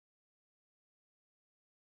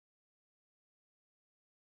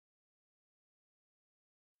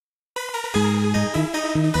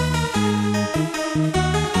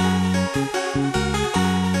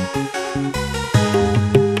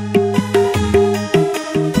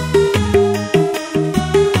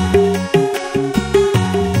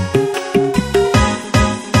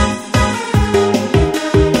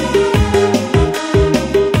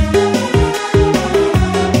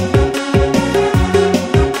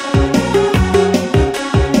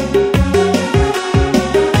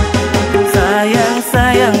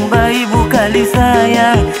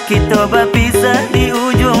cinta berpisah di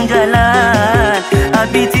ujung jalan.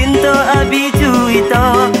 Abi cinta, abi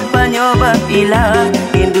cuito, banyo bapilah,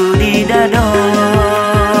 rindu di dada.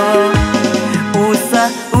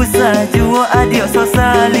 Usah juo adik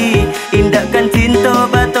sosali, indahkan cinta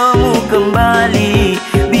bertemu kembali.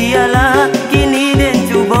 Bialah kini dan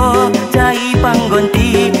cuba cari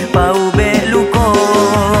panggonti, pau bek luko.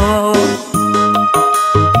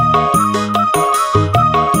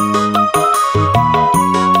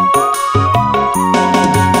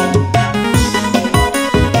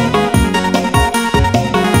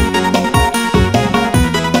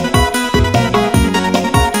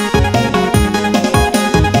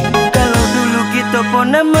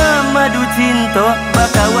 Nama madu cinta,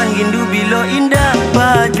 bakawan gindu bilo indah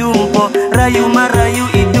berjumpa. Rayu marayu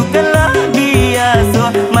itu kalah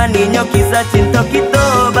biasa, maninyo kisah cinta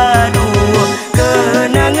kita berdua.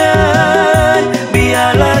 Kenangan,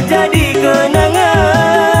 biarlah jadi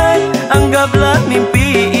kenangan. Anggaplah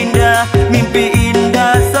mimpi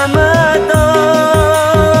indah semato.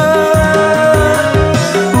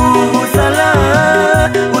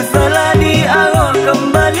 Usahla di aghok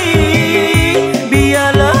kembali.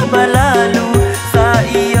 Bialah balalu,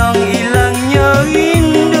 saiyiong ilangnyo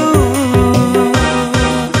ghindu.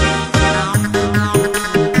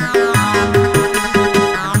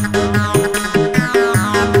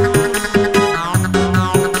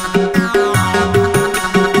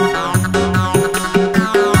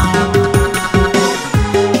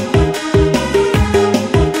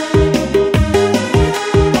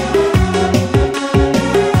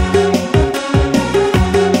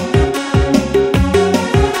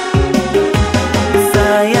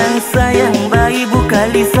 Sayang, beribu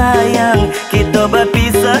kali sayang, kita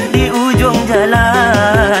berpisah di ujung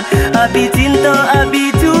jalan. Abi cinta,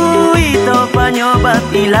 abi cuito, banyo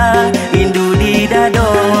bapilah, rindu di dada.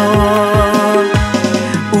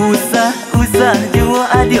 Usah juo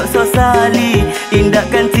adik sosali,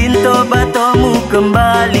 indahkan cinta bertemu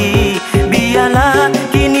kembali. Bialah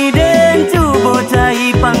kini den cuba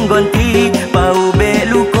cari panggonti, pau bek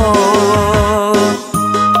luko.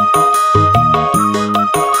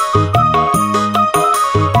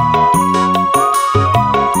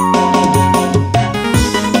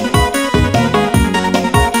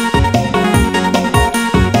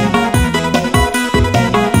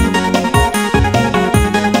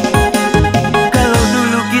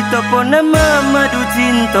 Nama madu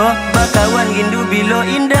cinta, bakawan gindu bilo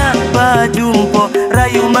indah berjumpa.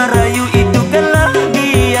 Rayu marayu itu kalah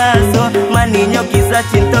biasa, maninyo kisah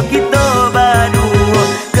cinta kita berdua.